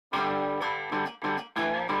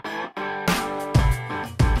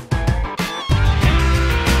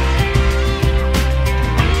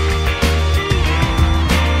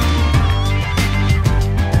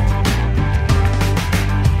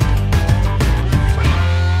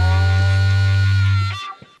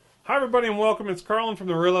everybody and welcome. It's Carlin from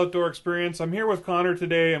the Real Outdoor Experience. I'm here with Connor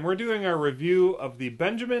today and we're doing our review of the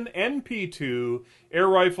Benjamin NP2 air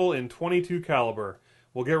rifle in .22 caliber.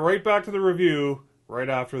 We'll get right back to the review right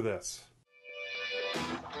after this.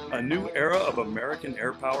 A new era of American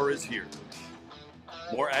air power is here.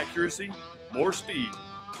 More accuracy, more speed,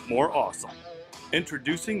 more awesome.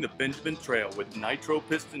 Introducing the Benjamin Trail with Nitro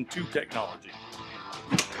Piston 2 technology.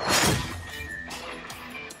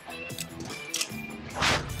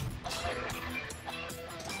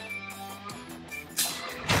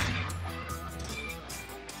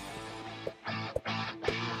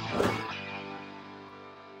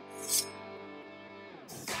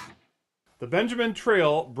 The Benjamin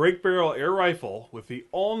Trail break barrel air rifle with the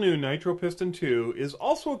all-new Nitro Piston 2 is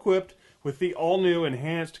also equipped with the all-new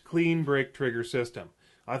enhanced clean break trigger system.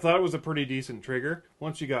 I thought it was a pretty decent trigger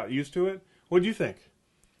once you got used to it. What'd you think?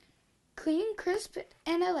 Clean, crisp,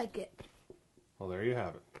 and I like it. Well, there you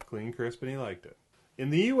have it. Clean, crisp, and he liked it. In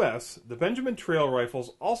the US, the Benjamin Trail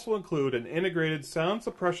rifles also include an integrated sound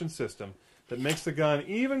suppression system that makes the gun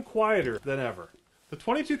even quieter than ever. The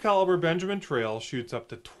 .22 caliber Benjamin Trail shoots up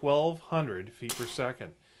to 1,200 feet per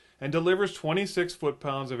second and delivers 26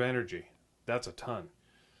 foot-pounds of energy. That's a ton.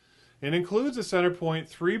 It includes a center point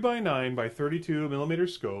 3x9 by 32 millimeter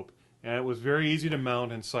scope, and it was very easy to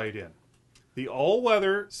mount and sight in. The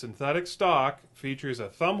all-weather synthetic stock features a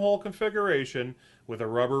thumbhole configuration with a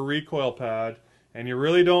rubber recoil pad, and you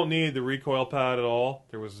really don't need the recoil pad at all.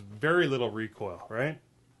 There was very little recoil, right?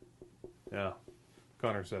 Yeah,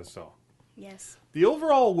 Connor says so. Yes. The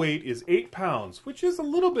overall weight is 8 pounds, which is a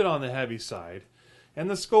little bit on the heavy side, and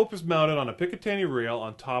the scope is mounted on a Picatinny rail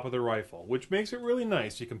on top of the rifle, which makes it really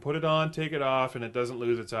nice. You can put it on, take it off, and it doesn't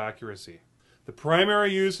lose its accuracy. The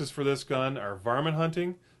primary uses for this gun are varmint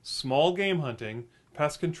hunting, small game hunting,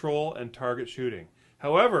 pest control, and target shooting.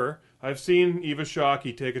 However, I've seen Eva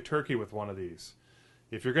Shockey take a turkey with one of these.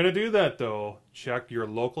 If you're going to do that, though, check your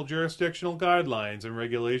local jurisdictional guidelines and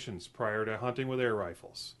regulations prior to hunting with air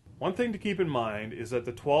rifles. One thing to keep in mind is that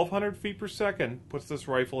the 1,200 feet per second puts this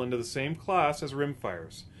rifle into the same class as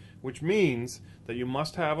rimfires, which means that you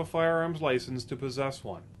must have a firearms license to possess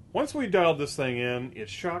one. Once we dialed this thing in, it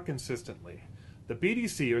shot consistently. The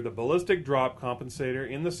BDC, or the ballistic drop compensator,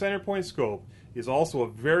 in the center point scope is also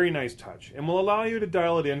a very nice touch and will allow you to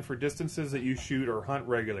dial it in for distances that you shoot or hunt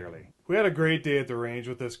regularly. We had a great day at the range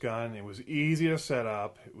with this gun. It was easy to set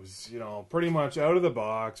up. It was, pretty much out of the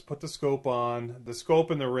box. Put the scope on. The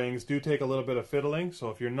scope and the rings do take a little bit of fiddling, so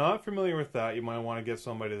if you're not familiar with that, you might want to get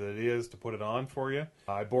somebody that is to put it on for you.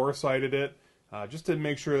 I bore sighted it just to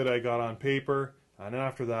make sure that I got on paper. And then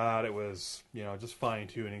after that, it was, just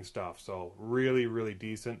fine-tuning stuff. So really, really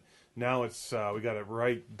decent. Now it's we got it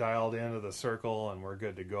right dialed into the circle, and we're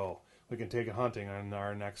good to go. We can take it hunting on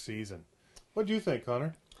our next season. What do you think,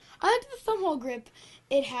 Connor? I liked the thumbhole grip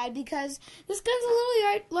it had because this gun's a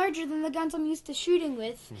little larger than the guns I'm used to shooting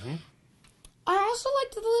with. Mm-hmm. I also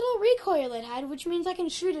liked the little recoil it had, which means I can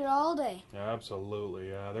shoot it all day. Absolutely,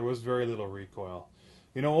 yeah. There was very little recoil.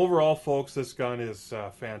 Overall, folks, this gun is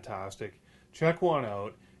fantastic. Check one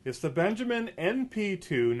out. It's the Benjamin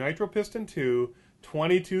NP2 Nitro Piston 2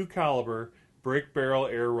 .22 caliber break barrel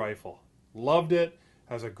air rifle. Loved it.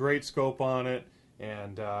 Has a great scope on it.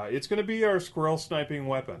 And it's going to be our squirrel sniping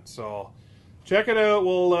weapon. So check it out.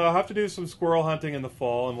 We'll have to do some squirrel hunting in the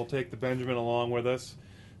fall, and we'll take the Benjamin along with us.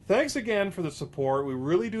 Thanks again for the support. We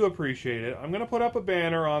really do appreciate it. I'm going to put up a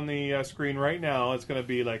banner on the screen right now. It's going to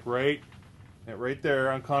be like right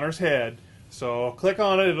there on Connor's head. So click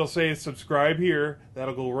on it. It'll say subscribe here.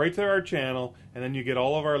 That'll go right to our channel, and then you get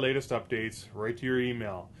all of our latest updates right to your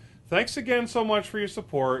email. Thanks again so much for your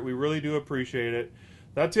support. We really do appreciate it.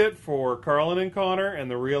 That's it for Carlin and Connor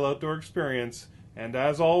and the Real Outdoor Experience. And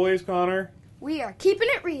as always, Connor, we are keeping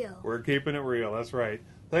it real. We're keeping it real. That's right.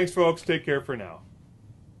 Thanks, folks. Take care for now.